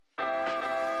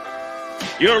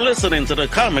You're listening to the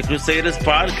Comic Crusaders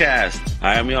podcast.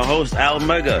 I am your host, Al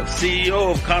Mega,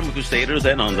 CEO of Comic Crusaders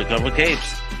and Undercover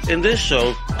Capes. In this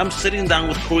show, I'm sitting down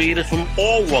with creators from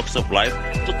all walks of life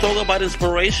to talk about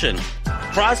inspiration,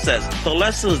 process, the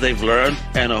lessons they've learned,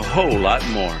 and a whole lot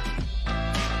more.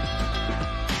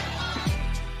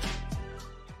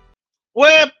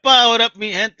 What up,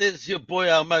 mi gente? It's your boy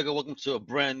Al Mega. Welcome to a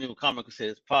brand new Comic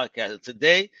Crusaders podcast. And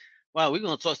today, we're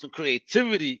going to talk some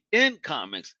creativity in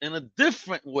comics in a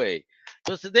different way.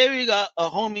 So today we got a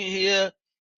homie here.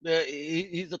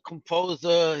 He's a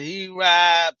composer. He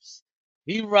raps.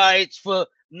 He writes for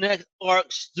Next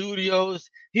Arc Studios.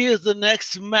 He is the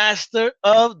next master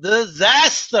of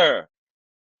disaster.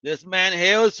 This man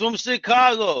hails from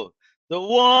Chicago. The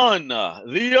one,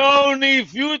 the only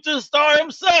future star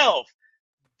himself,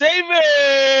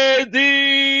 David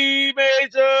D.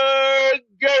 Major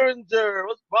Geringer.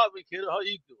 What's poppin', kid? How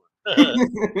you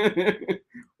doing?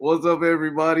 What's up,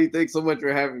 everybody? Thanks so much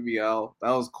for having me, Al.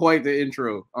 That was quite the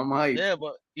intro. I'm hyped. Yeah,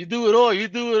 but you do it all. You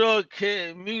do it all,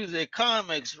 kid. Music,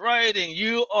 comics, writing.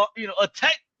 You are, a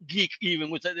tech geek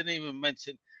even, which I didn't even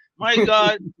mention. My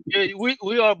God,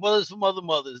 we are brothers from other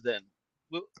mothers then.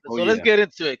 Let's get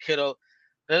into it, kiddo.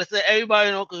 Let's let everybody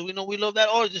know, because we know we love that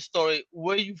origin story.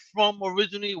 Where you from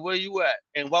originally? Where you at?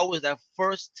 And what was that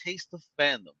first taste of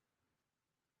fandom?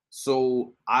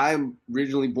 So I'm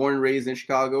originally born and raised in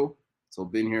Chicago. So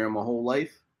been here my whole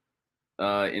life.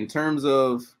 In terms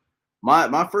of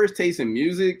my first taste in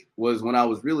music was when I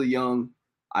was really young.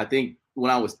 I think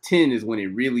when I was 10 is when it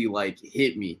really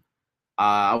hit me.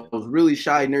 I was really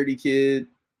shy, nerdy kid.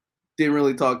 Didn't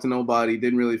really talk to nobody.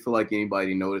 Didn't really feel like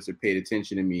anybody noticed or paid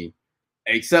attention to me,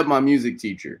 except my music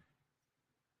teacher.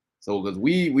 So because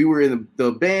we were in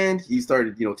the band, he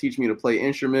started, teaching me to play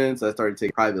instruments. I started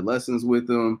taking private lessons with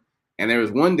him. And there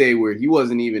was one day where he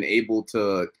wasn't even able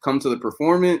to come to the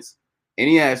performance. And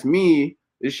he asked me,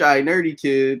 this shy, nerdy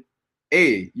kid,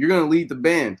 hey, you're going to lead the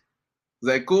band. Is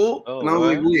that cool? Oh, and I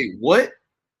was like, wait, what?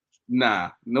 Nah,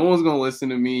 no one's going to listen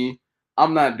to me.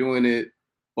 I'm not doing it.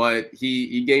 But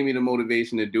he gave me the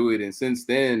motivation to do it. And since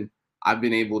then, I've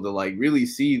been able to really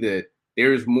see that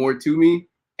there's more to me,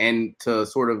 and to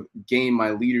sort of gain my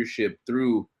leadership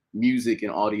through music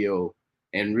and audio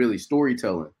and really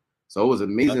storytelling. So it was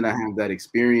amazing to have that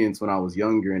experience when I was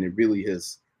younger, and it really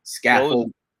has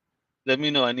scaffolded. Let me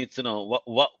know. I need to know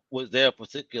what was there a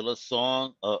particular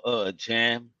song or a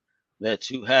jam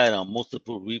that you had on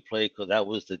multiple replay because that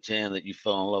was the jam that you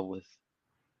fell in love with?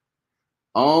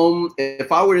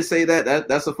 If I were to say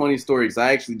that's a funny story, because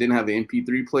I actually didn't have an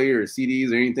MP3 player or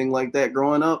CDs or anything like that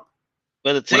growing up.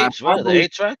 But the tapes, right? The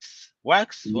 8-tracks?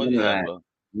 Wax? None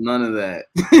of that.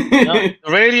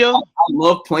 No, radio? I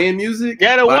love playing music.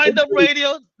 Yeah, the wind-up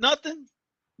radio? Nothing?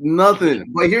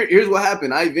 Nothing. But here's what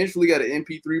happened. I eventually got an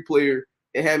MP3 player.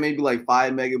 It had maybe 5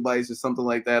 megabytes or something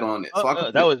like that on it.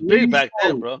 So that was big back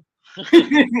then, bro.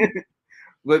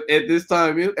 But at this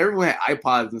time, everyone had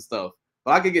iPods and stuff.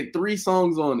 But I could get 3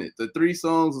 songs on it. The 3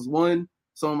 songs was one,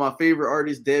 some of my favorite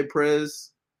artists, Dead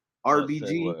Prez,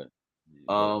 RBG.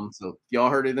 So y'all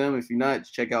heard of them. If you're not,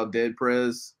 check out Dead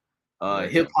Prez.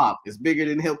 Hip hop is bigger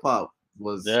than hip hop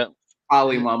was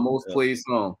probably my most played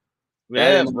song.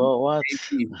 Yeah, bro. What?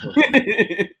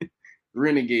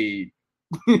 Renegade.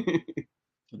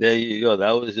 There you go.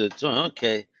 That was your joint.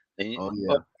 Okay. And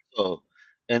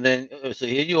and then so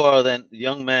here you are, then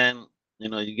young man.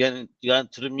 You got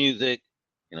into the music.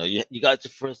 You got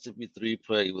your first MP3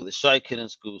 player. You were the shy kid in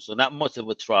school, so not much of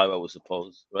a tribe, I would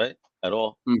suppose, right? At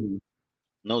all. Mm-hmm.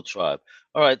 No tribe.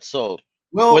 All right. So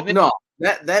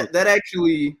that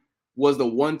actually was the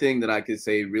one thing that I could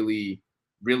say really,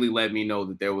 really let me know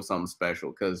that there was something special.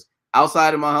 Because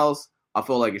outside of my house, I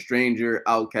felt like a stranger,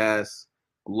 outcast,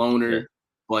 loner. Yeah.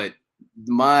 But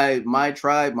my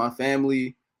tribe, my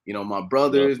family, my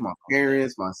brothers, my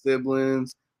parents, my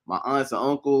siblings, my aunts and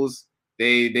uncles,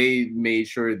 they made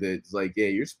sure that it's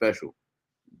you're special.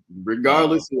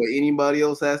 Regardless of what anybody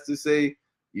else has to say,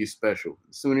 you're special.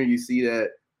 The sooner you see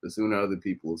that, the sooner other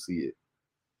people will see it.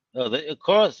 No, of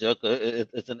course,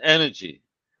 it's an energy.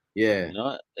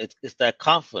 Yeah. It's that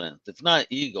confidence. It's not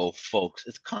ego, folks.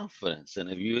 It's confidence. And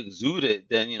if you exude it,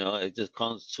 then, it just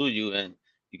comes to you and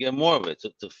you get more of it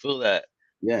to feel that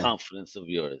confidence of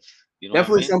yours.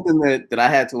 Definitely something that I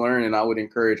had to learn, and I would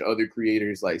encourage other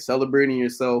creators, celebrating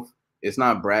yourself. It's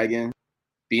not bragging.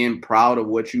 Being proud of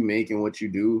what you make and what you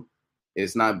do.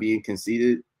 It's not being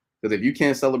conceited. Because if you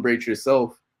can't celebrate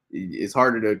yourself, it's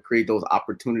harder to create those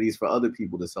opportunities for other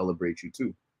people to celebrate you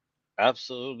too.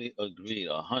 Absolutely agreed,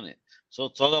 100. So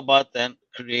talk about then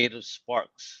creative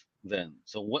sparks then.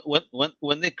 So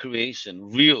when did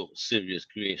creation, real serious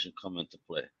creation, come into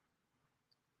play?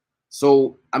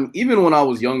 So I'm even when I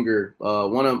was younger,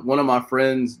 one of my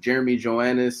friends, Jeremy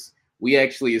Joannis, we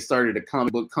actually started a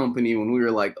comic book company when we were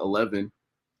like 11.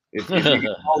 If you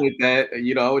could call it that,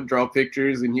 I would draw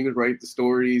pictures and he would write the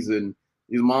stories, and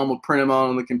his mom would print them out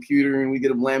on the computer, and we get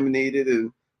them laminated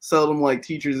and sell them like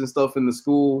teachers and stuff in the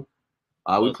school.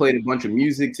 We Okay. played a bunch of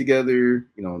music together,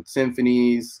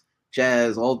 symphonies,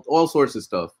 jazz, all sorts of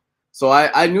stuff. So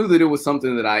I knew that it was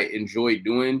something that I enjoyed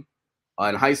doing.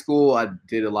 In high school, I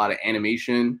did a lot of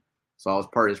animation. So I was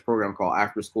part of this program called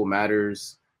After School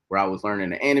Matters, where I was learning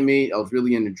to animate. I was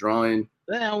really into drawing.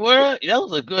 Damn, where that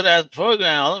was a good ass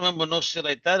program. I don't remember no shit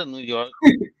like that in New York.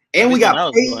 At And we least when got I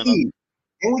was growing up. paid.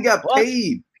 And we got What?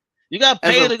 paid. You got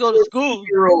As a paid to go to school?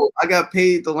 14-year-old, I got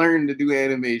paid to learn to do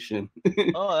animation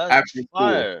Oh, that's after school.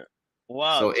 fire.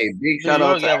 Wow. So, a big New shout out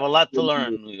York, to you have a After lot to School learn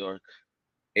Matters. in New York.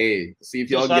 Hey, see if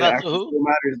So y'all shout get out to After who? School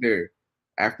Matters there.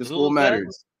 After Who School was that?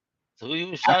 Matters. So who you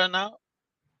was shouting out?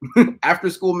 After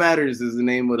School Matters is the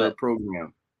name of the But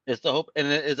program. it's the hope, and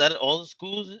is that at all the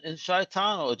schools in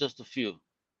Chi-Town or just a few?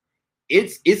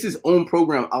 It's his own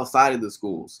program outside of the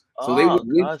schools. So they Oh, work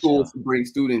with schools gotcha. to bring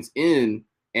students in,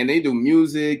 and they do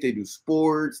music, they do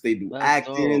sports, they do That's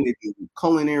acting, dope. they do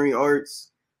culinary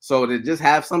arts. So to just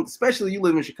have some, especially you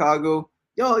live in Chicago,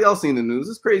 y'all seen the news.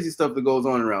 There's crazy stuff that goes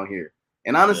on around here.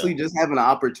 And Yeah. honestly, just having an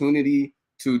opportunity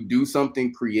to do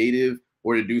something creative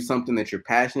or to do something that you're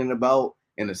passionate about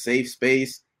in a safe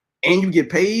space, and you get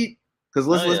paid. Because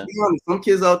Oh let's yeah. be honest, some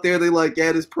kids out there, they like,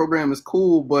 yeah, this program is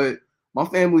cool, but my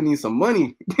family needs some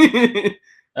money, and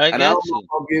I I don't get know if you.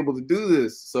 I'll be able to do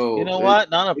this. You So know it, what?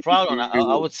 Not a it could problem. be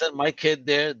I would send my kid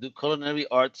there, do culinary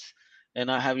arts,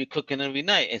 and I have you cooking every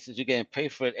night. And since you're getting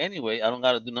paid for it anyway, I don't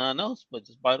gotta do nothing else but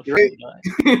just buy the right.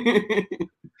 food, right?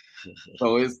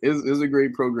 So it's a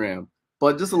great program,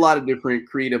 but just a lot of different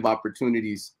creative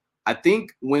opportunities. I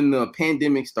think when the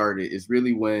pandemic started is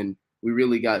really when we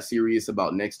really got serious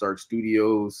about Next Arc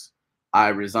Studios. I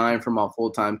resigned from my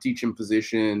full time teaching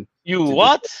position You to just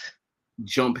what?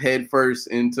 jump headfirst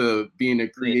into being a Yeah.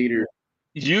 creator.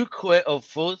 You quit a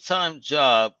full-time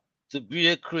job to be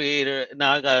a creator.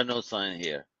 Now I gotta know something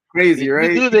here. Crazy, Did you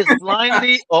right? do this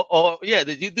blindly, or yeah,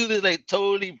 did you do this like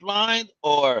totally blind,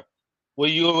 or were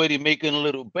you already making a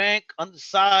little bank on the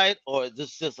side, or is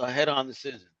this just a head-on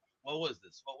decision? What was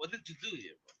this? What did you do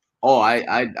here? Oh,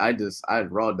 I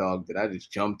raw dogged it. I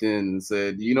just jumped in and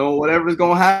said, whatever's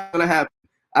gonna happen, gonna happen.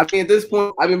 I mean, at this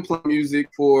point, I've been playing music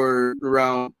for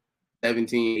around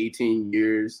 17, 18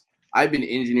 years. I've been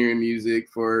engineering music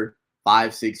for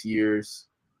 5, 6 years,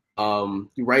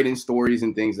 writing stories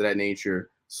and things of that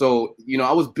nature. So,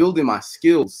 I was building my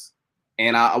skills,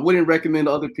 and I wouldn't recommend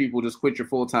other people just quit your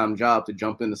full time job to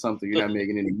jump into something you're not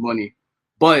making any money.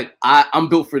 But I'm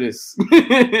built for this.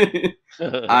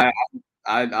 I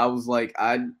I was like,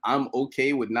 I'm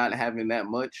okay with not having that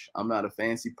much. I'm not a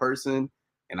fancy person,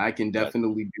 and I can Right.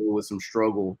 definitely deal with some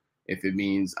struggle if it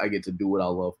means I get to do what I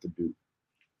love to do.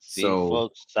 See, So,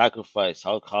 folks, sacrifice.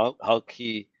 How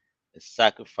key is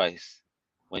sacrifice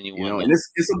when you and wanna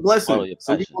it's a follow blessing. your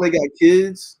Some passion? people, they got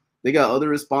kids, they got other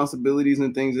responsibilities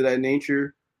and things of that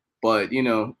nature. But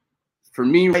for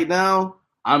me right now,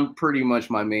 I'm pretty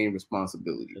much my main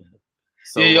responsibility. You're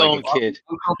So, your like, if own I'm in kid.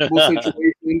 an uncomfortable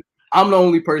situation, I'm the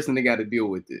only person that got to deal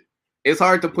with it. It's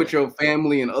hard to Yeah. put your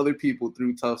family and other people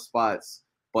through tough spots,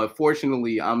 but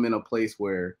fortunately, I'm in a place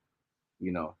where,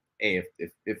 hey,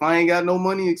 if I ain't got no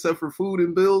money except for food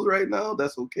and bills right now,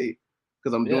 that's okay,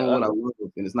 because I'm doing Yeah. what I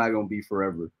love, and it's not gonna be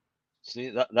forever.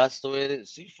 See, that's the way it is.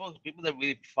 See, folks, people that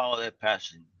really follow their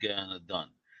passion, getting it done.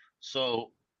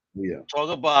 So, Yeah. talk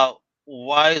about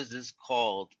why is this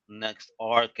called Next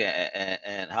Arc,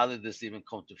 and how did this even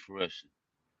come to fruition?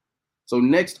 So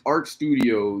next Arc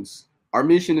Studios, our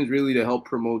mission is really to help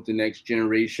promote the next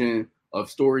generation of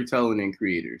storytelling and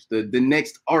creators, the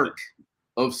next arc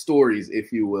of stories,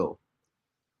 if you will.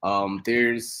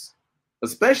 There's,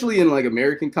 especially in like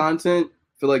American content,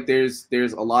 I feel like there's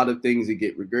a lot of things that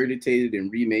get regurgitated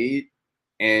and remade,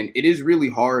 and it is really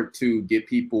hard to get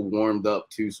people warmed up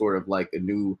to sort of like a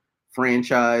new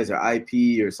franchise or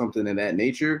IP or something of that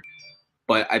nature.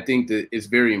 But I think that it's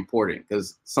very important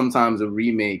because sometimes the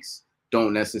remakes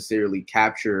don't necessarily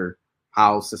capture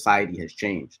how society has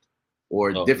changed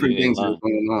or Oh, different you ain't things that are lying.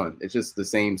 going on. It's just the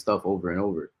same stuff over and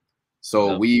over.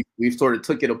 So Yep. we've sort of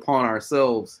took it upon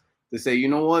ourselves to say, you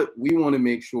know what, we want to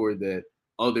make sure that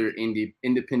other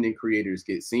independent creators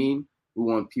get seen. We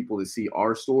want people to see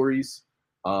our stories,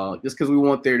 just because we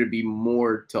want there to be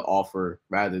more to offer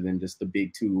rather than just the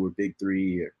big two or big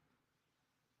three, or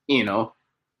you know.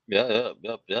 Yeah,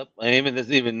 yep. And even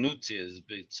there's even new tiers. There's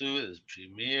Big Two, there's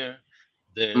Premiere,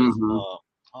 there's hmm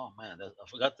Oh man, I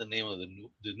forgot the name of the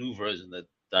new version that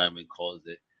Diamond calls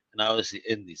it, and obviously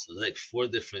indie. So there's like four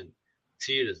different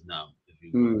tiers now, if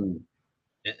you will,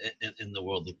 Hmm. in the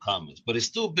world of comics. But it's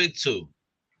still big too.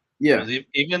 Yeah. Because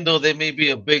even though they may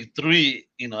be a big three,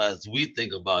 as we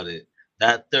think about it,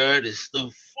 that third is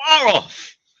still far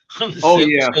off on the Oh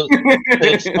yeah.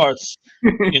 sales charts,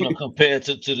 compared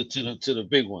to the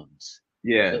big ones,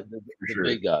 Yeah, the, the for the sure.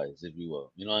 big guys, if you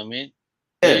will. You know what I mean?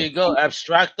 There Yeah. you go.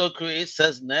 Abstracto Create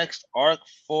says next arc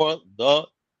for the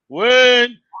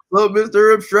win. Hello,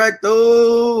 Mr.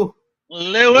 Abstracto. What's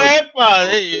Lewepa,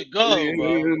 there you go,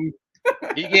 bro. going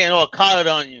He getting all caught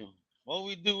on you. All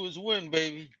we do is win,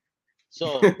 baby. So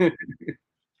on?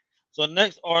 So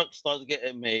next arc starts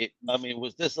getting made. I mean,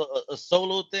 was this a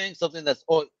solo thing? Something that's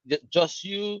all just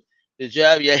you? Did you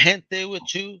have your gente with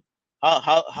you?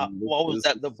 How what was This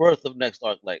that the birth of next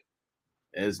arc like?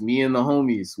 as me and the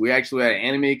homies. We actually had an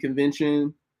anime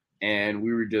convention and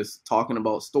we were just talking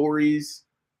about stories.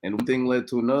 And one thing led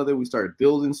to another. We started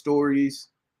building stories.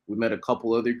 We met a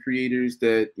couple other creators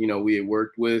that, we had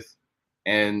worked with.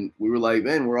 And we were like,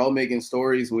 man, we're all making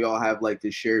stories. And we all have like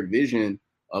this shared vision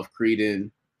of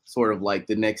creating sort of like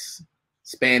the next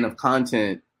span of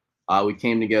content. We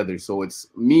came together. So it's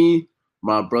me,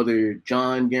 my brother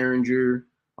John Garinger,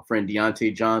 my friend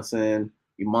Deontay Johnson,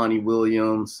 Imani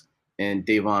Williams, and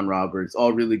Davon Roberts,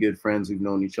 all really good friends. We've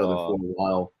known each other for a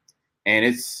while. And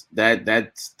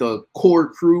that's the core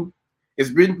crew. It's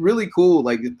been really cool,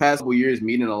 like the past couple years,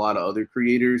 meeting a lot of other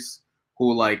creators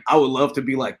who like I would love to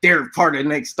be like they're part of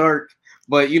Next Arc,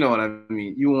 but you know what I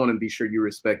mean. You want to be sure you're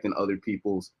respecting other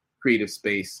people's creative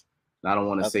space. And I don't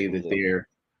want to say that Absolutely.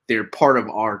 they're part of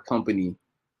our company.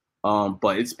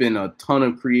 But it's been a ton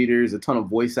of creators, a ton of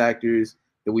voice actors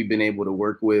that we've been able to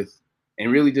work with,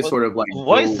 and really just Well, sort of like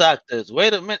voice build. actors.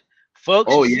 Wait a minute,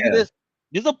 folks. Oh You see yeah. this?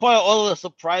 These are part of all the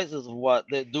surprises of what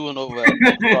they're doing over at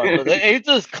Next Arc. Because they ain't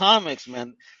just comics,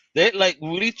 man. They like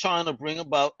really trying to bring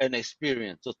about an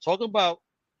experience. So talk about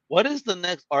what is the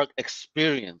Next Arc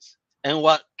experience and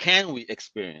what can we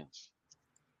experience?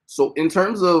 So in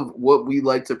terms of what we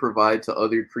like to provide to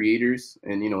other creators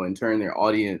and in turn their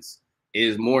audience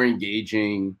is more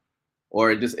engaging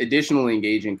or just additionally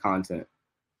engaging content.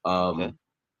 Okay. Um,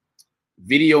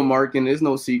 Video marketing is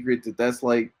no secret that's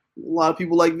like a lot of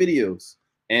people like videos.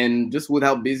 And just with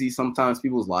how busy sometimes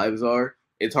people's lives are,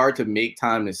 it's hard to make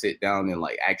time to sit down and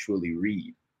like actually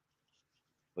read.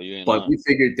 But you ain't But lying. we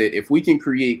figured that if we can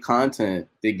create content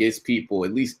that gets people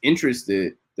at least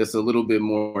interested, that's a little bit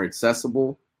more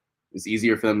accessible, it's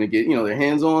easier for them to get, their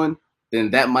hands on,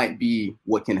 then that might be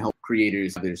what can help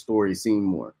creators their stories seen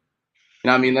more.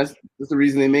 And I mean, that's the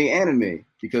reason they make anime,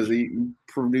 because they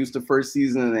produce the first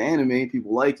season of the anime,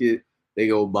 people like it, they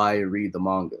go buy and read the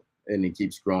manga, and it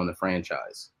keeps growing the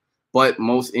franchise. But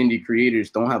most indie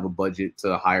creators don't have a budget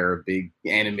to hire a big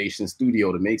animation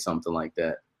studio to make something like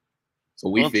that. So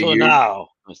we Until figured, now.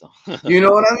 you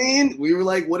know what I mean? We were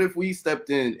like, what if we stepped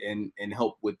in and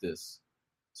helped with this?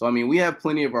 So I mean, we have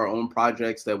plenty of our own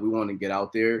projects that we want to get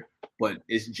out there, but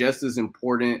it's just as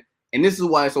important. And this is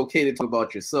why it's okay to talk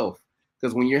about yourself.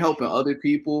 Because when you're helping other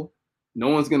people, no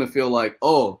one's gonna feel like,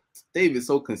 oh, David's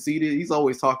so conceited. He's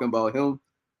always talking about him.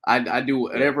 I do Yeah.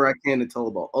 whatever I can to tell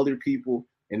about other people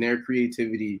and their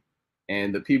creativity.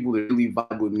 And the people that really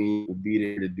vibe with me will be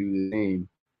there to do the same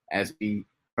as we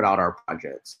put out our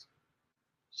projects.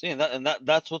 See,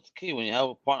 that's what's key when you have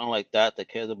a partner like that that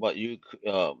cares about you,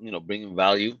 bringing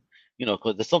value,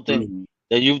 because there's something Mm-hmm.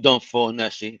 that you've done for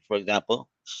Neshi, for example,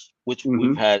 which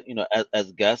we've Mm-hmm. had,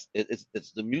 as guests.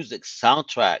 It's the music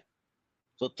soundtrack.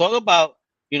 So talk about,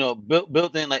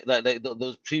 building like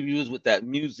those previews with that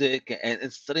music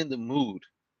and setting the mood.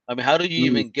 I mean, how do you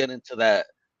Mm-hmm. even get into that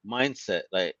mindset?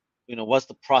 Like, what's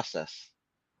the process?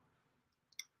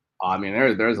 I mean,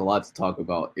 there's a lot to talk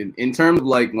about. In terms of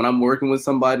like when I'm working with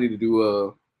somebody to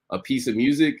do a piece of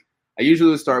music, I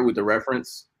usually start with the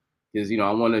reference because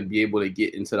I want to be able to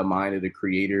get into the mind of the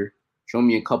creator. Show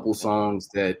me a couple Okay. songs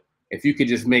that if you could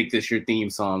just make this your theme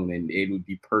song, then it would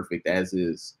be perfect as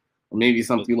is. Or maybe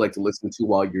something you Okay. like to listen to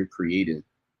while you're creating.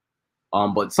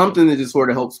 But something that just sort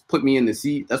of helps put me in the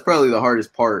seat. That's probably the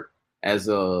hardest part as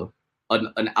an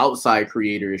outside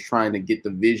creator is trying to get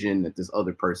the vision that this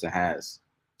other person has.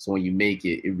 So when you make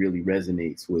it, it really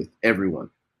resonates with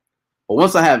everyone. But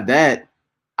once I have that,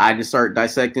 I just start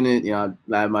dissecting it. I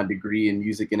have my degree in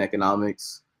music and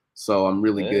economics, so I'm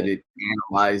really good Okay. at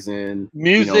analyzing,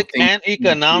 Music things. and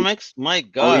economics. My Oh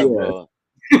God, yeah. bro.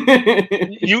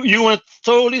 You went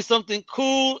totally something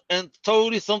cool and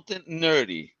totally something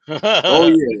nerdy. Oh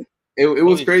yeah. It was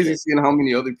Holy crazy shit. seeing how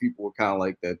many other people were kind of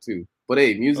like that too. But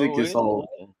hey, music Oh, is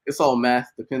really? it's all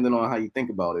math depending on how you think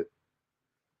about it.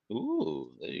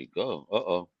 Ooh, there you go.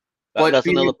 Uh-oh. But That's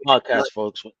being another podcast,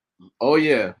 folks. oh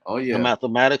yeah, oh The yeah.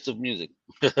 mathematics of music.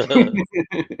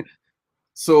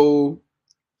 So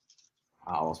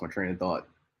I lost my train of thought.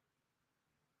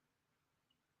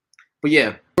 But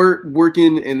yeah, we're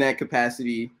working in that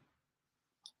capacity.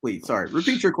 Wait, sorry.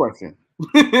 Repeat your question.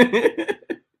 We're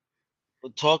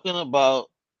talking about,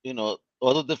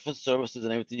 all the different services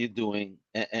and everything you're doing,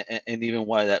 and even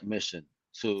why that mission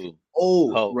to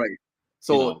Oh, help, right. you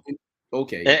So know,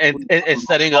 okay. and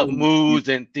setting up moods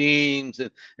and themes,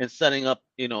 and setting up,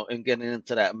 and getting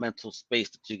into that mental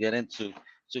space that you get into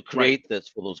to Right. create this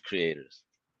for those creators.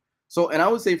 So, and I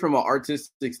would say from an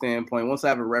artistic standpoint, once I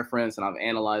have a reference and I've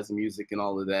analyzed the music and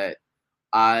all of that,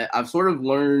 I've sort of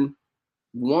learned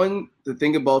one to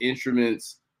think about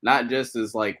instruments not just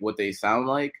as like what they sound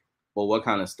like, but what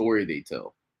kind of story they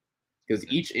tell. Because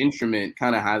each instrument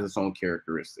kind of has its own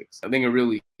characteristics. I think a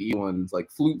really key one's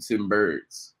like flutes and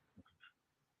birds.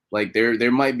 Like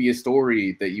there might be a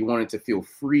story that you want it to feel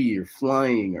free or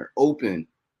flying or open,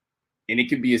 and it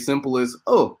could be as simple as,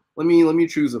 oh, let me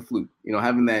choose a flute.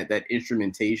 Having that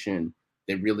instrumentation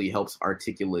that really helps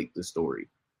articulate the story.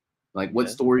 Like what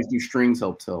Yeah. stories do strings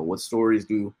help tell? What stories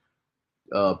do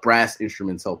brass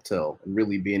instruments help tell? And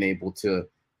really being able to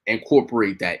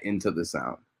incorporate that into the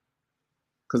sound.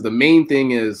 Because the main thing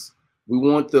is we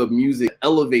want the music to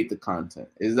elevate the content.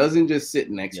 It doesn't just sit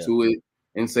next Yeah. to it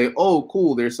and say, oh,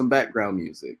 cool, there's some background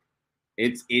music.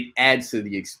 It adds to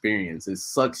the experience. It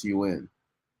sucks you in.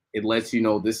 It lets you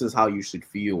know this is how you should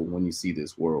feel when you see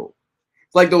this world.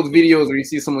 It's like those videos where you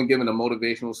see someone giving a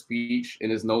motivational speech and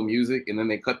there's no music, and then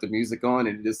they cut the music on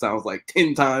and it just sounds like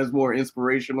 10 times more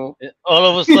inspirational. All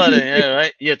of a sudden, yeah,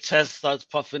 right. Your chest starts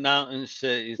puffing out and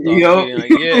shit. You start Yep. feeling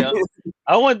like, yeah,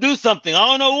 I want to do something. I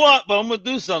don't know what, but I'm gonna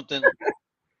do something.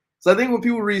 So I think when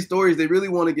people read stories, they really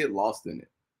want to get lost in it.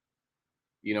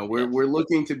 We're Yes. we're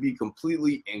looking to be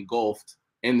completely engulfed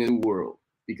in the new world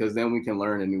because then we can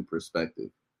learn a new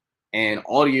perspective. And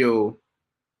audio,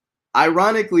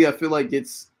 ironically, I feel like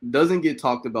doesn't get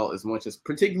talked about as much as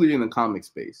particularly in the comic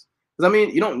space. Because I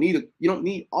mean, you don't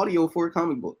need audio for a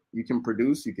comic book. You can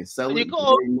produce, you can sell You it. can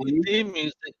always put theme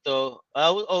music, though. I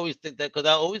would always think that because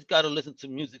I always got to listen to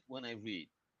music when I read.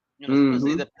 So it's Mm-hmm.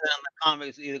 either depending on the comic,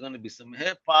 it's either going to be some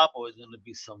hip hop or it's going to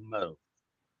be some metal.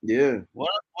 Yeah. One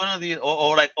of these,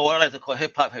 or like, or I like to call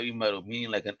hip hop heavy metal,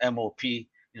 meaning like an MOP,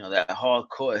 that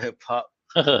hardcore hip hop.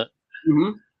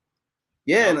 Mm-hmm.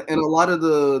 Yeah, No? and a lot of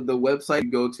the website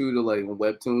you go to like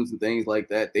webtoons and things like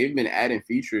that, they've been adding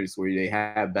features where they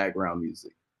have background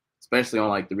music, especially on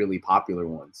like the really popular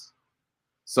ones.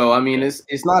 So I mean, Okay.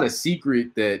 it's not a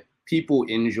secret that people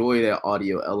enjoy that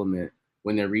audio element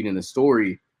when they're reading the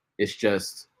story. It's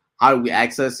just how do we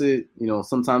access it?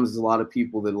 Sometimes there's a lot of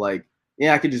people that like,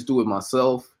 yeah, I could just do it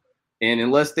myself, and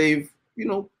unless they've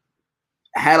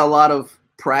had a lot of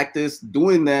practice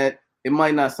doing that, it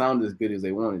might not sound as good as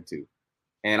they wanted to.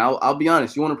 And I'll be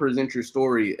honest, you want to present your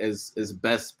story as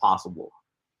best possible.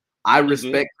 I Agree.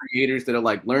 respect creators that are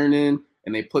like learning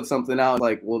and they put something out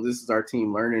like, well, this is our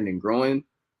team learning and growing.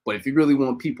 But if you really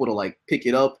want people to like pick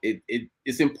it up,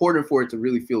 it's important for it to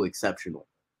really feel exceptional.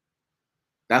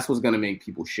 That's what's gonna make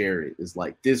people share it. It's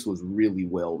like this was really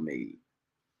well made.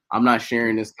 I'm not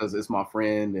sharing this because it's my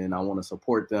friend and I want to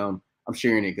support them. I'm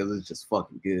sharing it because it's just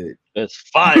fucking good. It's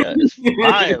fire. It's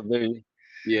fire, baby.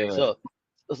 Yeah. So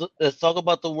let's talk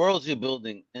about the worlds you're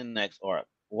building in Next Art.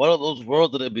 What are those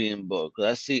worlds that are being built?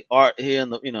 Because I see art here in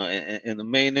the in the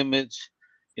main image,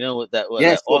 with Yeah.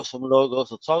 that So awesome logo.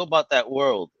 So talk about that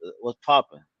world. What's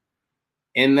popping?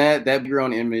 and that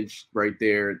background image right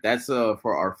there, that's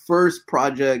for our first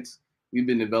project. We've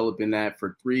been developing that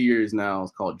for 3 years now.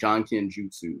 It's called Jonkin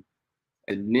Jutsu,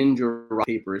 a ninja rock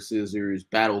paper scissors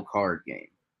battle card game.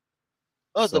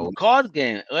 Oh, the So card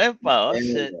game. Oh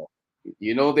shit.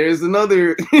 and, there's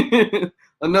another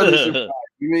another surprise.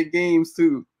 We make games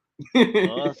too.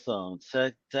 Awesome.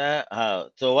 Check that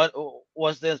out. So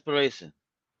what's the inspiration?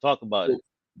 Talk about it.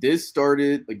 This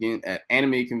started again at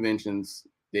anime conventions.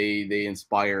 They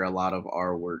inspire a lot of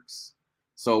our works.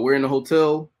 So we're in a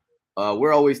hotel.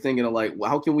 We're always thinking of like, well,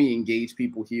 how can we engage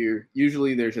people here?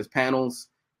 Usually there's just panels.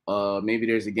 Maybe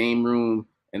there's a game room,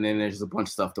 and then there's a bunch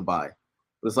of stuff to buy.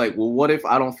 But it's like, well, what if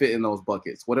I don't fit in those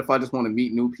buckets? What if I just want to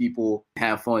meet new people,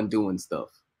 have fun doing stuff?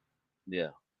 Yeah.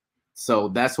 So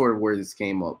that's sort of where this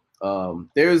came up.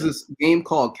 There's this game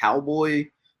called Cowboy,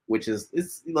 which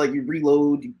it's like you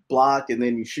reload, you block, and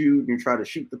then you shoot, and you try to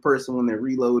shoot the person when they're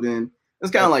reloading. It's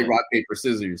kind of like rock, paper,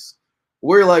 scissors.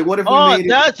 We're like, what if we Oh, made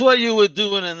that's what you were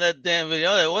doing in that damn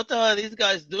video. Like, what the hell are these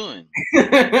guys doing?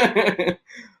 it? I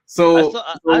so,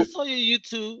 saw I so saw your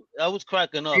YouTube. I was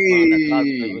cracking up on that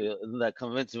cosplay hey, video, that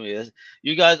convinced me.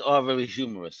 You guys are very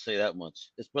humorous, say that much.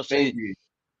 thank Especially you.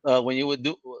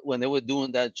 when when they were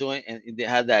doing that joint and they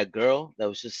had that girl that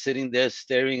was just sitting there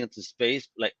staring into space,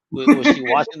 like was she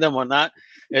watching them or not?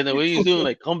 And the way you doing,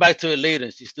 like, come back to it later,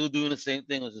 and she's still doing the same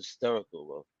thing. It was hysterical,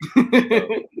 bro.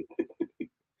 Hysterical.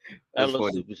 I That's love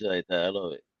funny. stupid shit like that. I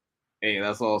love Hey,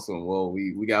 that's awesome. Well,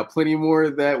 we got plenty more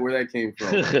of that where that came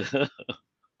from.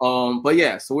 it. But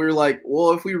yeah, so we were like,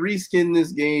 well, if we reskin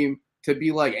this game to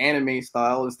be like anime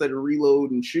style instead of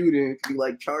reload and shooting, it could be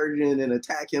like charging and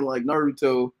attacking like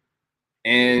Naruto.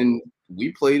 And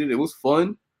we played it. It was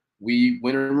fun. We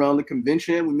went around the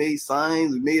convention. We made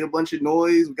signs. We made a bunch of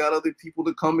noise. We got other people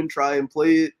to come and try and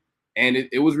play it, and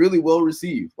it was really well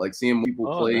received. Like seeing people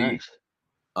Oh, play, nice.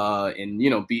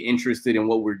 and be interested in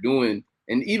what we're doing,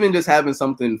 and even just having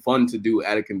something fun to do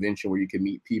at a convention where you can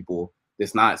meet people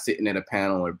that's not sitting at a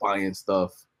panel or buying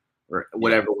stuff or Yeah.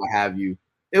 whatever, what have you.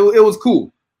 It was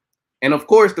cool. And of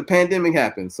course, the pandemic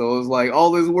happened. So it was like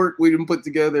all this work we didn't put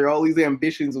together, all these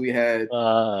ambitions we had,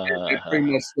 it pretty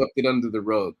much swept it under the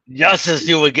rug. Just as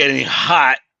you were getting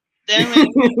hot. Damn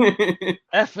it.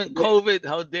 Effing COVID.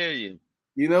 How dare you?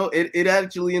 It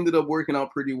actually ended up working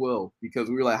out pretty well because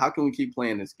we were like, how can we keep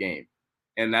playing this game?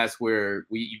 And that's where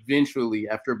we eventually,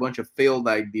 after a bunch of failed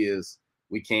ideas,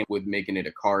 we came with making it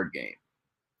a card game.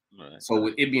 Right. So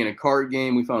with it being a card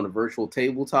game, we found a virtual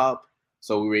tabletop.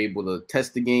 So we were able to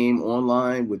test the game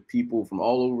online with people from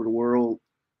all over the world.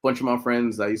 A bunch of my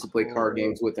friends I used to play card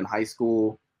games with in high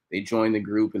school, they joined the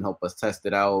group and helped us test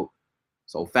it out.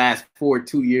 So fast forward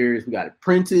 2 years, we got it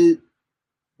printed.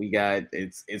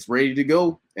 It's ready to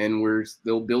go, and we're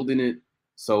still building it.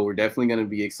 So we're definitely going to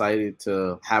be excited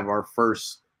to have our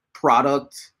first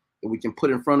product that we can put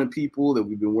in front of people that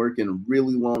we've been working a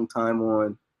really long time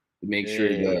on to make sure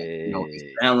that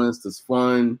it's balanced, it's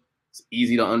fun, it's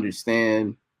easy to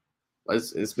understand.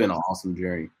 It's been an awesome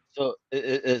journey. So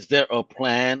is there a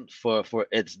plan for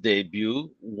its debut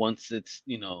once it's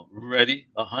ready,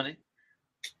 honey?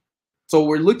 So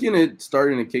we're looking at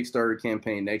starting a Kickstarter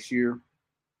campaign next year.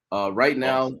 Right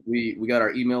now, Awesome. we got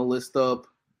our email list up.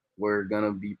 We're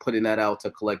gonna be putting that out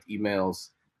to collect emails,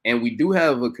 and we do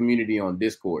have a community on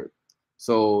Discord.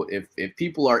 So if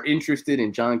people are interested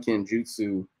in John Ken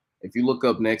Jutsu, if you look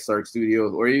up Next Arc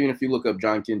Studios, or even if you look up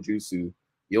John Ken Jutsu,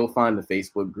 you'll find the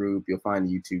Facebook group, you'll find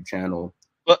the YouTube channel.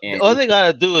 But And all they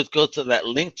gotta do is go to that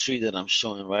link tree that I'm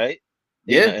showing, right?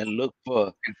 yeah, And look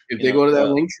for. if they go to that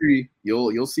link tree,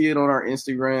 you'll see it on our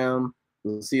Instagram,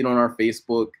 you'll see it on our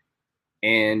Facebook.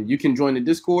 And you can join the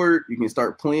Discord. You can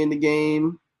start playing the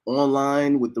game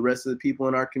online with the rest of the people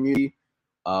in our community.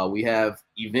 We have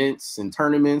events and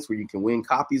tournaments where you can win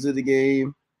copies of the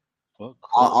game.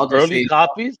 I'll just early say,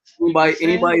 copies.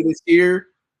 anybody that's here,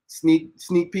 sneak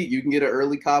peek. You can get an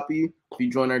early copy if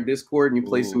you join our Discord and you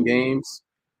play some games.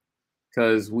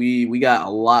 Because we got a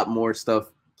lot more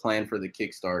stuff planned for the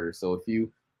Kickstarter. So if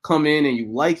you come in and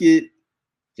you like it,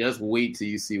 just wait till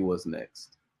you see what's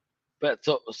next. But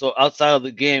so outside of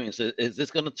the game, is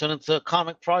this gonna turn into a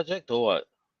comic project or what?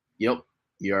 Yep,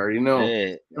 you already know.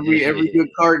 Hey, Every good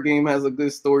card game has a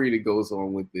good story that goes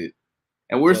on with it,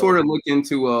 and we're sort of looking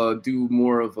to do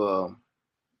more of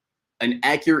an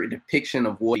accurate depiction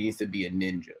of what it needs to be a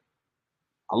ninja.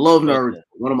 I love Naruto,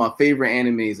 one of my favorite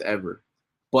animes ever,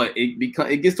 but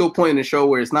it gets to a point in the show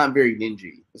where it's not very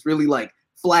ninja. It's really like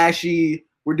flashy.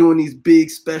 We're doing these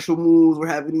big special moves. We're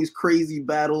having these crazy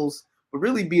battles. But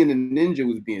really being a ninja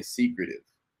was being secretive.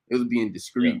 It was being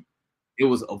discreet. Yeah. It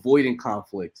was avoiding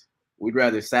conflict. We'd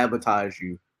rather sabotage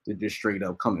you than just straight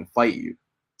up come and fight you.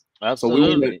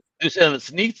 Absolutely. You said a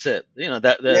sneak set,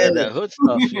 that hood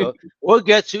stuff, yo. We'll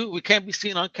get you. We can't be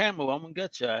seen on camera. I'm gonna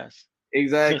get your ass.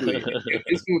 Exactly.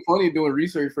 It's been funny doing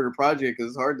research for the project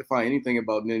because it's hard to find anything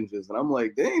about ninjas. And I'm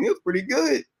like, dang, it was pretty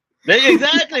good.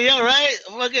 Exactly, yeah, right?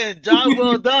 Fucking job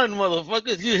well done,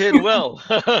 motherfuckers. You hit well.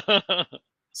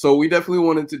 So we definitely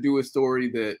wanted to do a story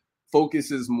that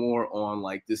focuses more on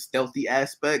like the stealthy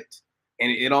aspect, and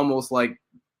it almost like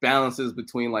balances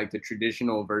between like the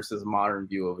traditional versus modern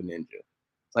view of a ninja.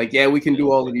 It's like, yeah, we can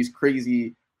do all of these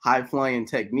crazy high flying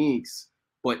techniques,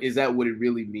 but is that what it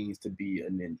really means to be a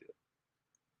ninja?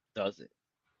 Does it?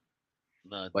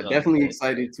 No, but definitely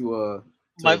excited to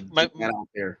get that out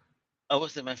there. I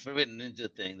would say my favorite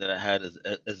ninja thing that I had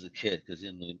as a kid, because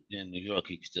in New York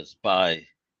you could just buy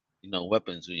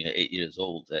weapons when you're 8 years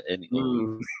old at any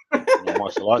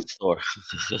martial arts store.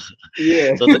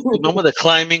 Yeah. So remember the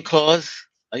climbing claws?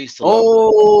 I used to love them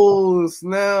Oh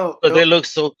snap! because they look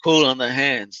so cool on the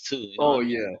hands too. You know what Oh I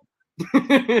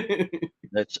mean?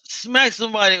 yeah. Smack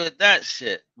somebody with that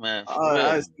shit, man, for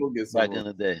I real. still get some Back of in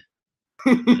the day.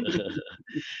 them.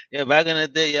 Yeah, back in the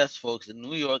day, yes, folks. In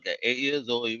New York, at 8 years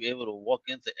old, you'd be able to walk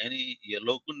into any your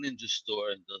local ninja store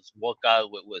and just walk out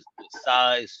with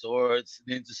sais, swords,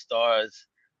 ninja stars.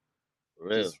 For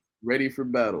real. Just ready for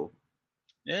battle.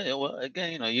 Yeah, yeah, well,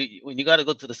 again, when you got to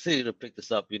go to the city to pick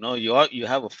this up, you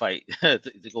have a fight to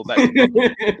go back to normal.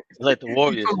 It's like the You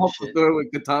Warriors come and off the shit. store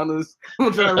with katanas.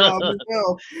 I'm trying to rob me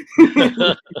now.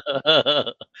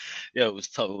 Yeah, it was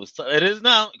tough. It was tough. It is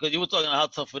now because you were talking about how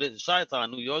tough it is in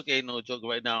Chi-Town. New York ain't no joke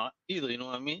right now either. You know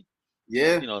what I mean?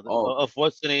 Yeah. Oh,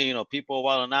 Unfortunately, people are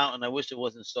wilding out, and I wish it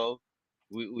wasn't so.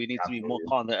 We need I to be feel more you.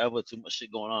 calm than ever. Too much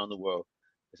shit going on in the world.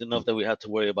 It's enough that we have to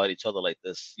worry about each other like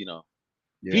this.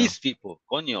 Yeah. Peace, people.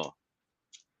 Coño.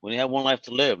 When you have one life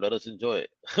to live, let us enjoy it.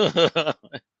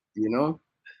 You know,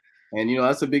 and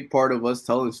that's a big part of us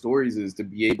telling stories is to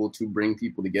be able to bring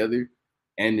people together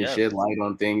and to Yes. shed light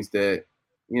on things that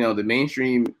the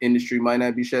mainstream industry might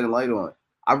not be shedding light on.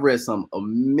 I've read some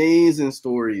amazing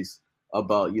stories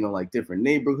about like different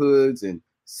neighborhoods and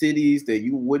cities that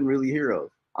you wouldn't really hear of.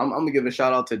 I'm gonna give a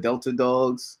shout out to Delta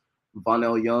Dogs, Von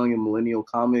L. Young, and Millennial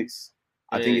Comics.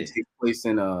 I think it Hey. takes place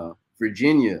in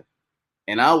Virginia,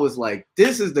 and I was like,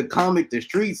 this is the comic the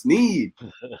streets need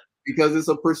because it's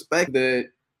a perspective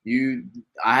that you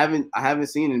I haven't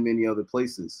seen in many other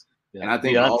places. Yeah. And I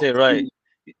think all Deontay, right.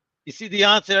 You see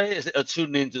Deontay, right? It's a true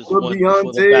ninjas for one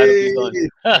before the battle begun.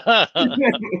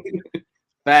 Beyonce.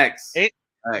 Facts. It,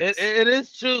 it Facts. it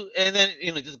is true. And then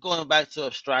just going back to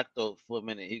Abstracto for a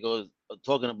minute, he goes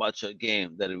talking about your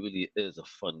game that it really is a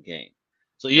fun game.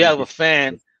 So you Thank have you. a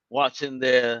fan watching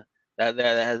there that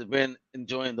has been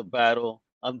enjoying the battle.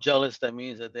 I'm jealous. That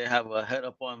means that they have a head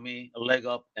up on me, a leg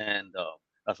up, and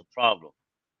that's a problem.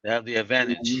 They have the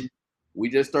advantage. We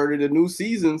just started a new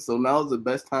season, so now's the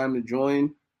best time to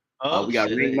join. Oh We got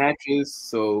shit! rank matches,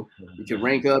 so you can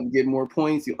rank up, get more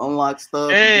points, you unlock stuff,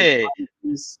 you get Hey,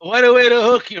 prizes. what a way to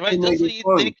hook you, right? We Just make when it you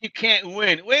fun. think you can't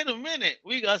win. Wait a minute,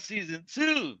 we got season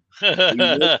two. We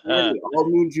just started all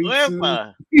new jutsu.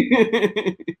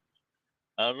 Wepa.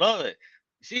 I love it.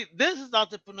 See, this is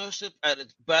entrepreneurship at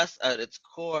its best, at its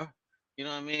core. You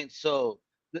know what I mean? So,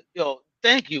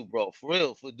 thank you, bro, for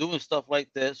real, for doing stuff like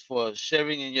this, for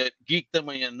sharing in your geekdom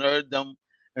and your nerddom,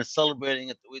 and celebrating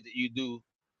it the way that you do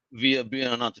via being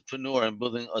an entrepreneur and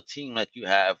building a team like you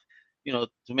have. To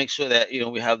make sure that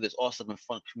we have this awesome and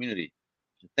fun community.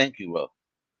 So thank you, bro.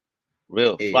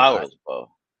 Real Hey, flowers, bro.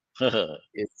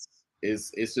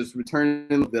 it's just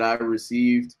returning that I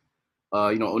received.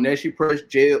 Oneshi Press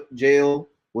Jail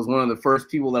was one of the first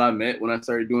people that I met when I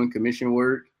started doing commission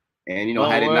work. And had Oh,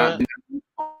 it not word. been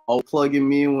all plugging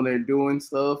me in when they're doing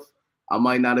stuff, I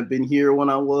might not have been here when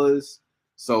I was.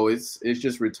 So it's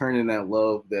just returning that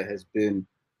love that has been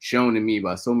shown to me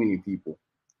by so many people.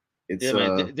 Yeah, It's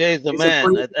man. There's the it's a man.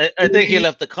 pretty I think he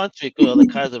left the country because of the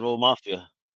Kaiser Roll Mafia.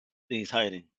 I think he's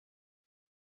hiding.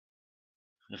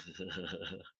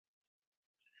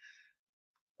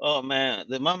 Oh man,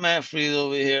 my man Freeze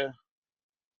over here.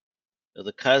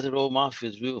 The Kaiser Roll Mafia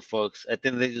is real, folks. I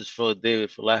think they just trolled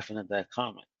David for laughing at that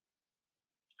comment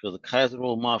because the Kaiser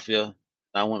Roll Mafia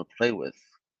I want to play with.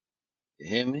 You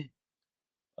hear me?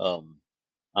 Um,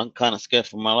 I'm kind of scared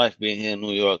for my life being here in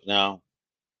New York now.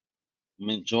 I'm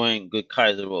enjoying good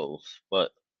Kaiser rolls,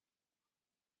 but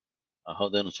I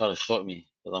hope they don't try to short me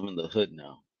because I'm in the hood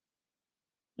now.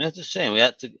 And it's a shame. We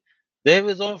had to.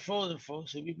 David's on frozen,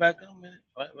 folks. He'll be back in a minute.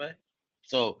 Right, right.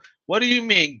 So, what do you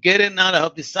mean? Get in now to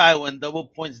help decide when double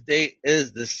points day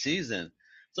is this season.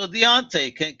 So,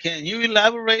 Deontay, can you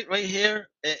elaborate right here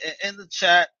in the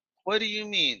chat? What do you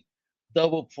mean,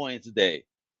 double points day?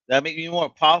 That make you more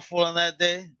powerful on that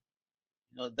day?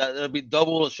 That'll be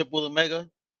double or triple omega.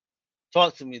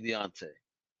 Talk to me, Deontay.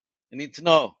 I need to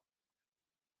know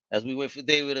as we wait for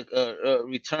David to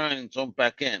return and jump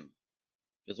back in.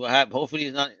 Because what happened? Hopefully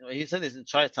he's not. He said he's in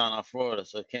Chi-Town, not Florida,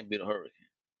 so it can't be the hurricane.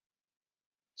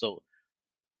 So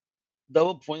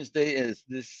double points day is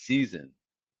this season.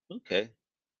 Okay,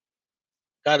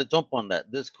 got to jump on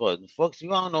that Discord, folks. You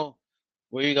don't know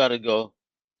where you got to go.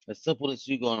 As simple as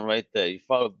you going right there. You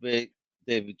follow Big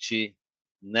David Chi,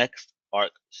 Next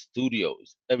Arc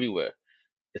Studios everywhere.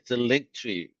 It's a link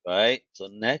tree, right? So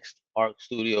Next Arc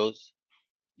Studios.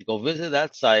 You go visit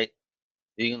that site.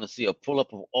 You're gonna see a pull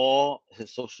up of all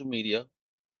his social media.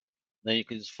 Then you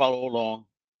can just follow along,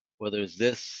 whether it's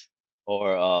this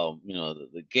or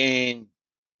the game,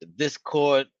 the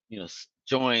Discord.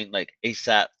 Join like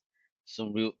ASAP.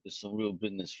 Some real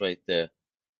business right there.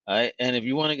 All right, and if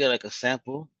you want to get like a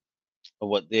sample of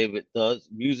what David does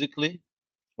musically,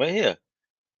 right here,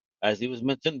 as he was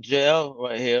mentioned, jail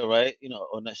right here, right? You know,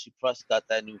 Oneshi Plus got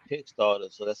that new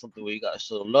Kickstarter, so that's something where you got to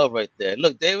show love right there.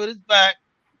 Look, David is back.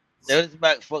 David is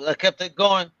back. Folks. I kept it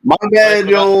going, My right? bad,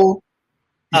 Because yo.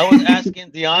 I was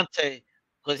asking Deontay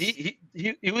because he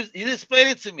displayed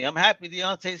it to me. I'm happy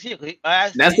Deontay's here. I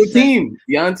asked him. That's He the said, team.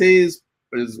 Deontay is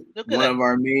 "Look at one that." of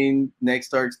our main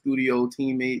Next Arc Studio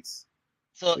teammates,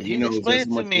 So so he he's knows just explaining as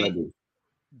to much as I me do.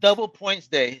 double points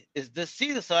day is this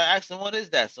season. So I asked him, "What is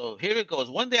that?" So here it goes.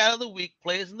 One day out of the week,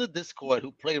 players in the Discord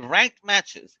who play ranked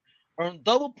matches earn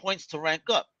double points to rank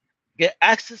up, get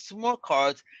access to more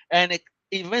cards, and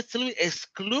eventually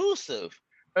exclusive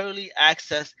early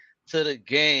access to the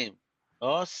game.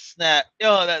 Oh snap!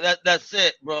 Yo, that's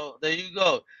it, bro. There you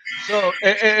go. So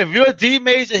if you're D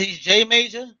major, he's J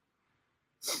major.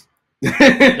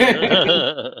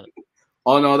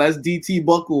 Oh no, that's DT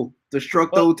Buckle, Well,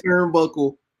 Destructo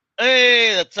Turnbuckle.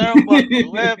 hey, the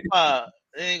turnbuckle. Wepa.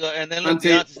 There you go. And then look,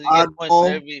 Deontay Deontay said you get points for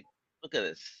Oddball. every. Look at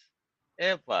this.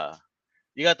 Epa.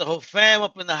 You got the whole fam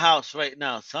up in the house right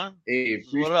now, son. Hey, This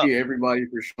is what up. appreciate everybody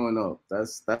for showing up.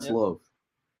 That's Yeah, love.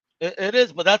 it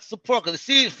is, but that's support. Because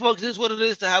see, folks, this is what it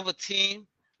is to have a team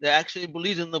that actually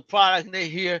believes in the product and they're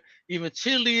here, even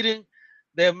cheerleading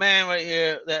their man right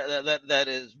here that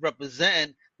is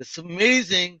representing this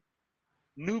amazing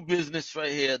new business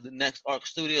right here, the Next Arc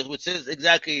Studios, which is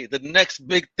exactly the next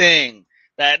big thing,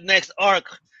 that next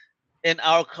arc in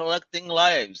our collecting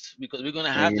lives, because we're gonna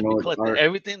And have you to know be what? collecting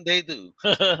everything they do.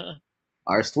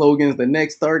 Our slogans, the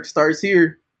Next Arc starts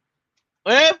here.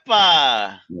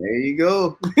 Epa! There you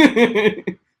go.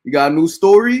 You got a new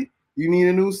story? You need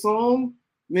a new song?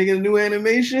 Making a new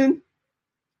animation?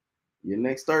 Your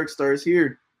Next Arc starts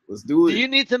here. Let's do Do it. you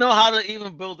need to know how to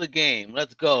even build a game?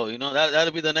 Let's go. You know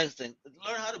that'll be the next thing.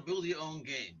 Learn how to build your own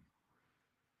game.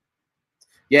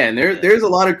 Yeah, and Yeah. there's a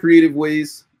lot of creative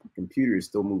ways. The computer is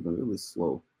still moving really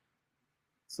slow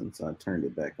since I turned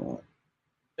it back on.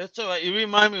 It's all right. You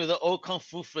remind me of the old Kung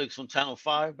Fu flicks from Channel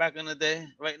 5 back in the day,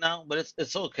 right now, but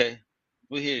it's okay.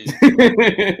 We hear you.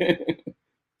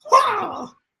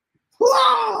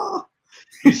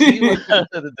 You see what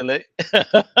the delay?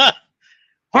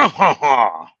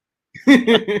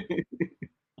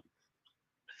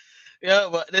 Yeah,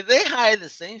 but did they hire the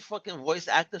same fucking voice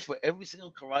actor for every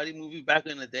single karate movie back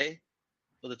in the day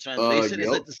for the translation? It's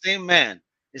Yep, like the same man.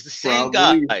 It's the same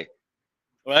guy, probably.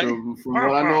 right? From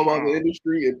what I know about the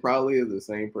industry, it probably is the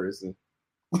same person.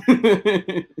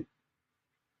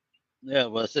 Yeah,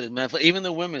 well, I said, man, for even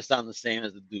the women sound the same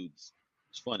as the dudes.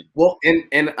 It's funny. Well,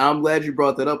 and I'm glad you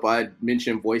brought that up. I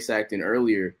mentioned voice acting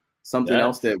earlier. Something Yeah.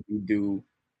 else that we do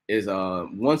is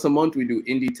once a month we do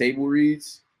indie table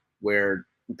reads where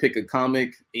we pick a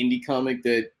indie comic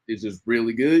that is just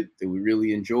really good that we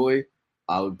really enjoy.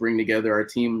 I would bring together our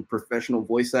team of professional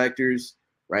voice actors.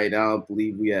 Right now, I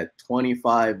believe we had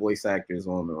 25 voice actors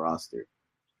on the roster,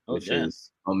 which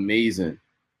is amazing.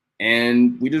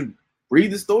 And we just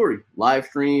read the story, live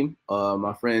stream.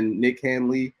 My friend Nick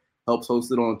Hanley helps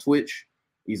host it on Twitch.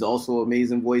 He's also an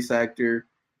amazing voice actor.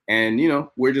 And, you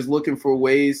know, we're just looking for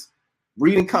ways.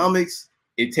 Reading comics,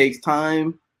 it takes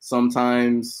time.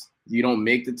 Sometimes you don't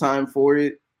make the time for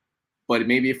it. But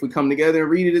maybe if we come together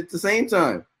and read it at the same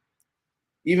time,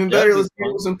 even better. Let's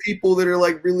get some people that are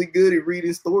like really good at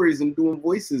reading stories and doing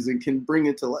voices and can bring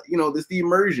it to life. You know, this the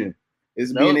immersion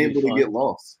is being able to get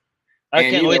lost. I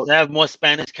can't wait to have more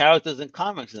Spanish characters in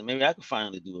comics, and maybe I can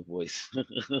finally do a voice.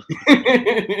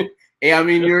 Hey, I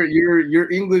mean,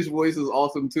 your English voice is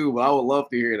awesome too, but I would love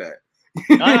to hear that.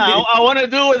 I want to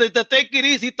do it. The take it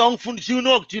easy, Tong Fun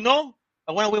Junok. You know,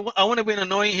 I want to be an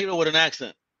annoying hero with an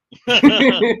accent.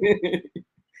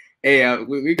 Hey,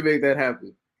 we can make that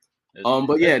happen.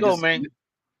 But yeah, go, man.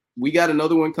 We got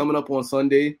another one coming up on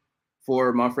Sunday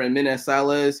for my friend Menes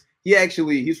Salas.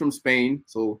 He's from Spain,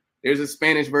 so there's a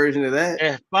Spanish version of that.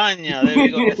 España, there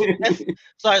you go.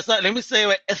 Sorry, let me say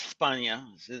it España.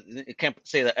 You can't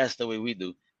say the S the way we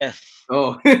do.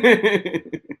 Oh.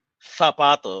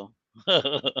 Zapato.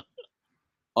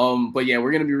 But yeah,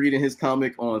 we're gonna be reading his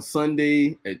comic on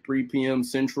Sunday at 3 p.m.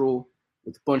 Central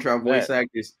with a bunch of our voice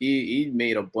actors. He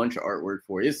made a bunch of artwork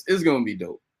for it. It's gonna be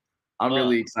dope. I'm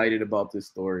really excited about this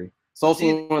story. It's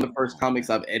also one of the first comics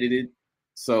I've edited,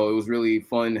 so it was really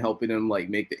fun helping him like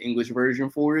make the English version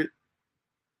for it.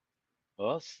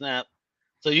 Oh snap!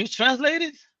 So you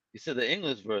translated? You said the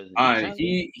English version.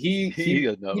 He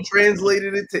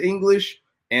translated it to English,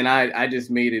 and I just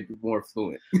made it more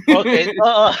fluent. Okay.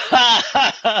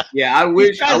 Yeah, I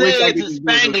wish I could to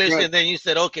Spanglish, and then you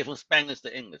said okay from Spanglish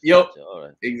to English. Yep. Gotcha. All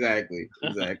right. Exactly.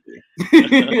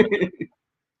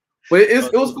 But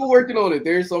it was cool working on it.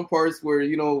 There's some parts where,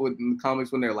 you know, in the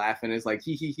comics when they're laughing, it's like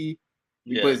he.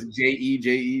 Because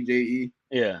J-E.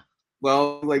 Yeah.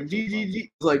 Well, like G.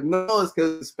 It's like, no, it's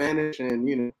because it's Spanish, and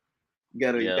you know, you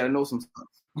gotta know some stuff.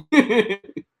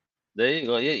 There you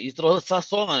go. Yeah, you throw the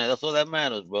sazon on it. That's all that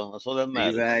matters, bro. That's all that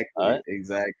matters.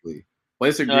 Exactly. But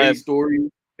it's a great story.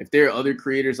 If there are other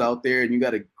creators out there and you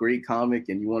got a great comic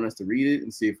and you want us to read it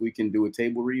and see if we can do a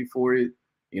table read for it,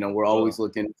 you know, we're always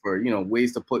looking for, you know,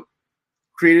 ways to put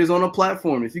creators on a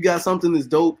platform. If you got something that's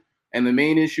dope and the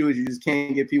main issue is you just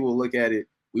can't get people to look at it,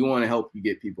 we want to help you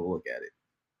get people to look at it.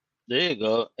 There you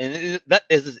go. And that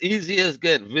is as easy as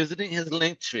visiting his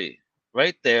link tree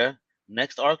right there.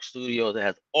 Next Arc Studio that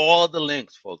has all the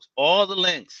links, folks. All the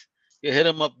links. You hit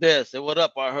him up there. Say, what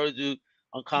up? I heard you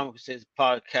on Comic Crusades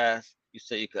podcast. You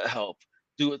say you could help.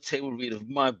 Do a table read of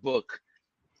my book.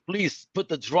 Please put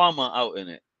the drama out in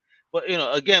it. But, you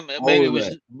know, again, maybe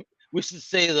we should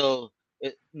say, though,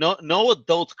 no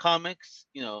adult comics.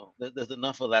 You know, there's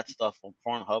enough of that stuff on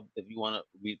Pornhub if you want to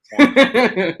read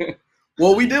porn.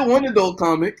 Well, we did one adult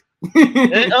comic. We did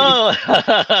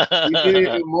it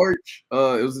in March.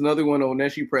 It was another one on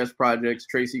Neshi Press Projects,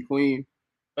 Tracy Queen.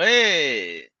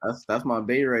 Hey, that's my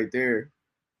bae right there.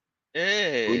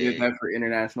 Hey, we did that for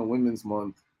International Women's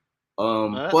Month.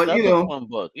 But that's you know, a fun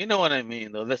book. You know what I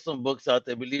mean, though. There's some books out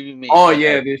there. Believe me. Oh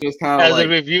yeah, they're just kind of as like, a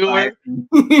reviewer.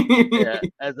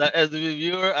 As a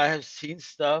reviewer, I have seen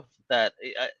stuff that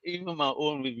even my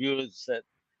own reviewers said,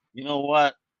 you know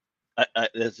what?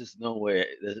 There's just no way.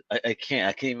 I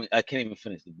can't even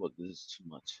finish the book. This is too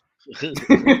much.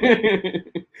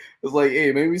 It's like,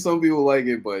 hey, maybe some people like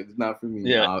it, but it's not for me.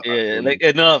 Yeah, like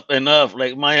enough.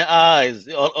 Like my eyes,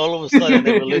 all of a sudden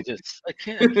they're religious. I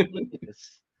can't look at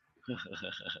this.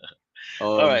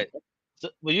 All right, so,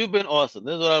 but you've been awesome.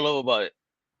 This is what I love about it.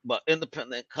 But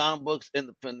independent comic books,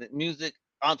 independent music,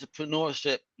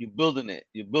 entrepreneurship, you're building it.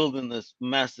 You're building this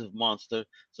massive monster.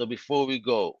 So before we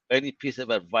go, any piece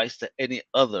of advice to any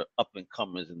other up and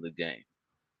comers in the game?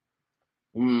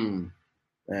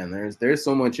 Man, there's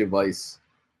so much advice,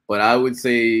 but I would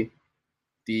say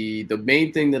the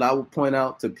main thing that I would point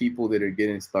out to people that are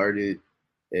getting started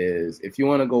is, if you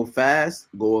want to go fast,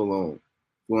 go alone.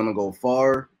 If you want to go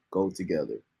far, go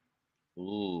together.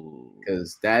 Ooh.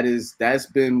 Because that's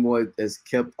been what has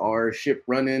kept our ship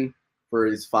running for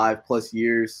its 5+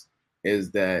 years,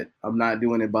 is that I'm not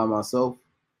doing it by myself.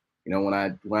 You know,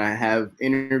 when I have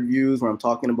interviews where I'm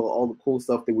talking about all the cool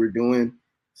stuff that we're doing,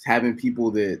 it's having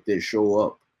people that show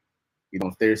up. You know,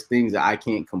 if there's things that I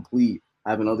can't complete,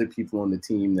 having other people on the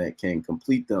team that can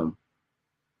complete them.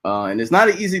 And it's not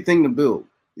an easy thing to build.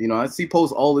 You know, I see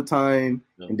posts all the time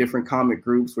in different comic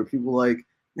groups where people are like,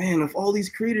 man, if all these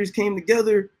creators came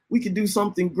together, we could do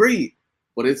something great.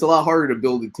 But it's a lot harder to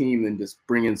build a team than just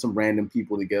bringing some random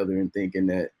people together and thinking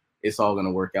that it's all going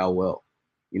to work out well.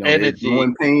 You know, energy,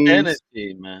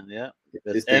 man. Yeah,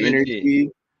 it's the energy.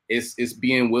 It's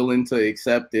being willing to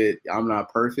accept that I'm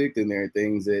not perfect and there are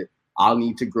things that I'll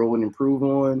need to grow and improve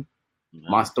on.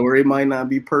 My story might not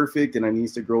be perfect and I need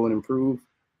to grow and improve.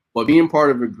 But being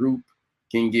part of a group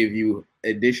can give you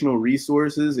additional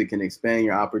resources. It can expand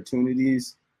your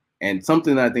opportunities. And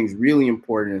something that I think is really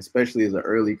important, especially as an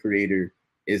early creator,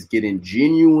 is getting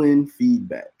genuine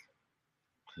feedback.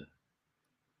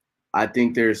 I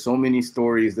think there's so many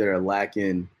stories that are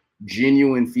lacking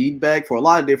genuine feedback for a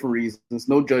lot of different reasons.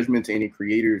 No judgment to any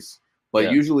creators,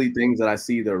 but usually things that I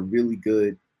see that are really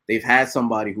good, they've had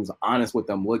somebody who's honest with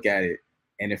them look at it.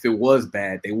 And if it was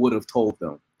bad, they would have told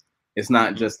them. It's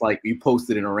not just like you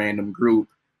posted in a random group.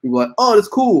 People are like, oh, that's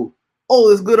cool. Oh,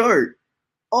 that's good art.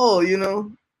 Oh, you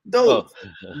know, dope.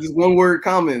 Just one word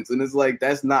comments. And it's like,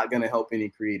 that's not going to help any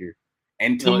creator.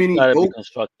 And too many dope.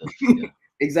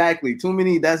 Exactly. Too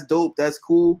many, that's dope, that's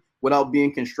cool, without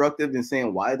being constructive and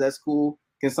saying why that's cool,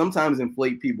 can sometimes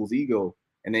inflate people's ego.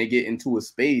 And they get into a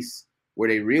space where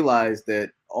they realize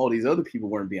that all these other people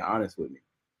weren't being honest with me.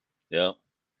 Yeah.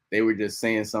 They were just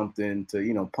saying something to,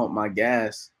 you know, pump my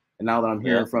gas. And now that I'm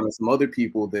here in front of some other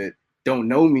people that don't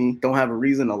know me, don't have a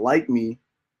reason to like me,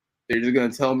 they're just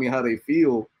going to tell me how they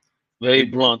feel. Very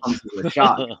blunt.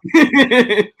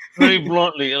 Very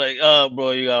bluntly, like, oh,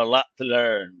 bro, you got a lot to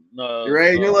learn. No,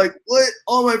 right? You're like, what?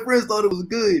 All my friends thought it was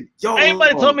good. Yo,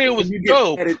 anybody told me it was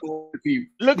dope.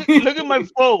 Look at my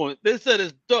phone. They said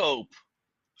it's dope.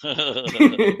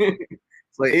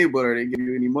 It's like, hey, but are they giving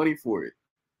you any money for it?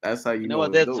 That's how you know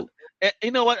it's dope.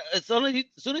 You know what? As soon as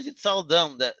you tell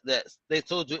them that they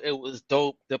told you it was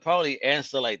dope, they'll probably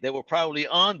answer like they were probably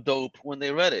on dope when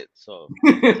they read it. So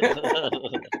that's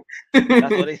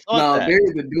what they thought. No, they're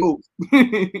the dope.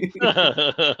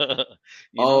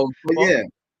 But yeah,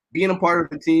 being a part of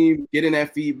the team, getting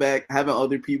that feedback, having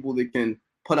other people that can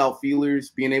put out feelers,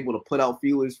 being able to put out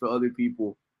feelers for other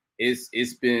people,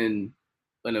 it's been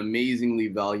an amazingly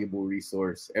valuable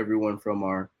resource. Everyone from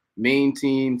our main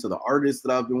team to the artists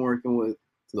that I've been working with,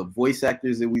 to the voice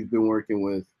actors that we've been working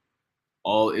with,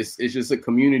 it's just a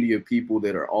community of people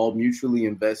that are all mutually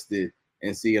invested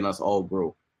in seeing us all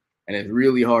grow. And it's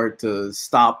really hard to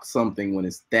stop something when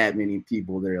it's that many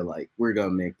people that are like, we're gonna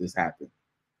make this happen.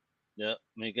 Yeah,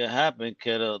 make it happen,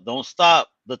 kiddo. Don't stop.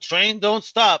 The train don't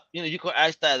stop. You know, you could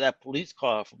ask that police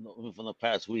car from the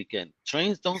past weekend.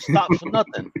 Trains don't stop for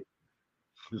nothing.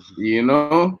 You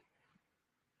know?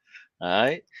 All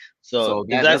right. So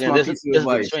that's my piece of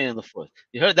advice. The train in the force.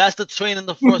 You heard? That's the train in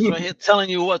the force right here, telling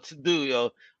you what to do,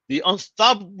 yo. The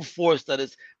unstoppable force that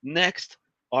is Next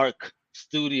Arc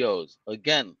Studios.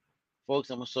 Again,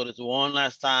 folks, I'm gonna show this one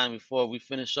last time before we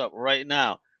finish up right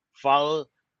now. Follow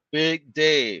Big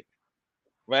Dave,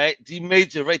 right? D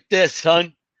Major, right there,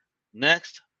 son.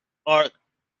 Next Arc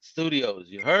Studios.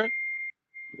 You heard?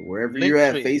 Wherever you're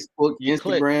at, Facebook,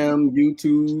 Instagram,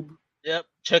 YouTube. Yep.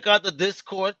 Check out the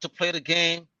Discord to play the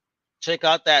game. Check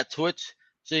out that Twitch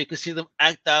so you can see them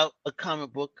act out a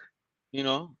comic book, you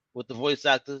know, with the voice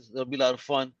actors. That'll be a lot of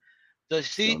fun. So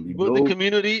see, building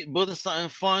community, building something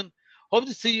fun. Hope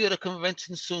to see you at a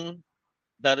convention soon.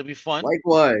 That'll be fun.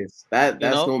 Likewise. That's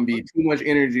gonna be too much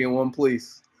energy in one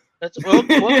place. That's well,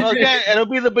 again, it'll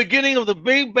be the beginning of the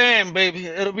big bang, baby.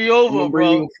 It'll be over,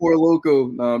 bro. You Four Loco.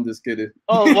 No, I'm just kidding.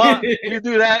 Oh, wow. You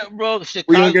do that, bro.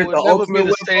 Chicago will never be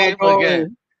the same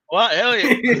again. Well, hell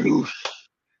yeah.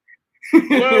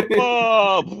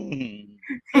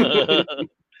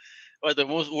 Right, the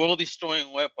most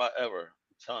world-destroying weapon ever.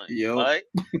 I'm telling you. Yep.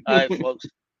 All right, folks.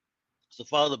 So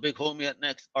follow the big homie at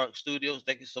Next Arc Studios.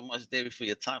 Thank you so much, David, for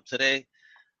your time today.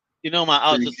 You know my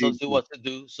outfit tells you what to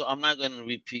do, so I'm not going to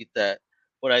repeat that.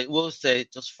 What I will say,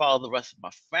 just follow the rest of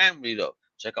my family, though.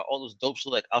 Check out all those dope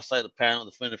shows like Outside the Panel,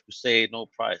 Definitive Crusade, No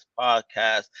Prize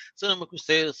Podcast, Cinema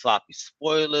Crusaders, Sloppy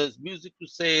Spoilers, Music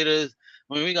Crusaders.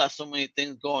 I mean, we got so many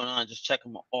things going on. Just check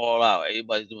them all out.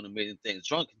 Everybody's doing amazing things.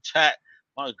 Drunken Chat,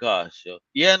 my gosh, yo.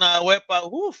 Yeah, now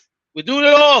woof. We're doing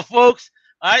it all, folks.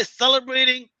 All right,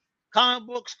 celebrating comic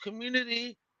books,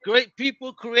 community, great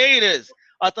people, creators.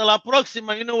 Hasta la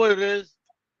próxima. You know what it is.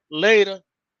 Later.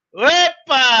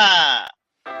 Wepa!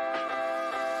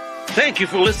 Thank you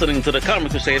for listening to the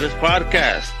Comic Crusaders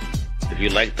podcast. If you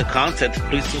like the content,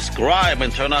 please subscribe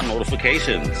and turn on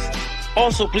notifications.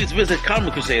 Also, please visit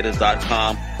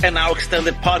ComicCrusaders.com and our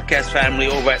extended podcast family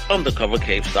over at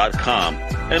UndercoverCapes.com.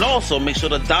 And also, make sure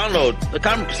to download the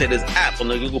Comic Crusaders app on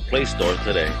the Google Play Store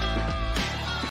today.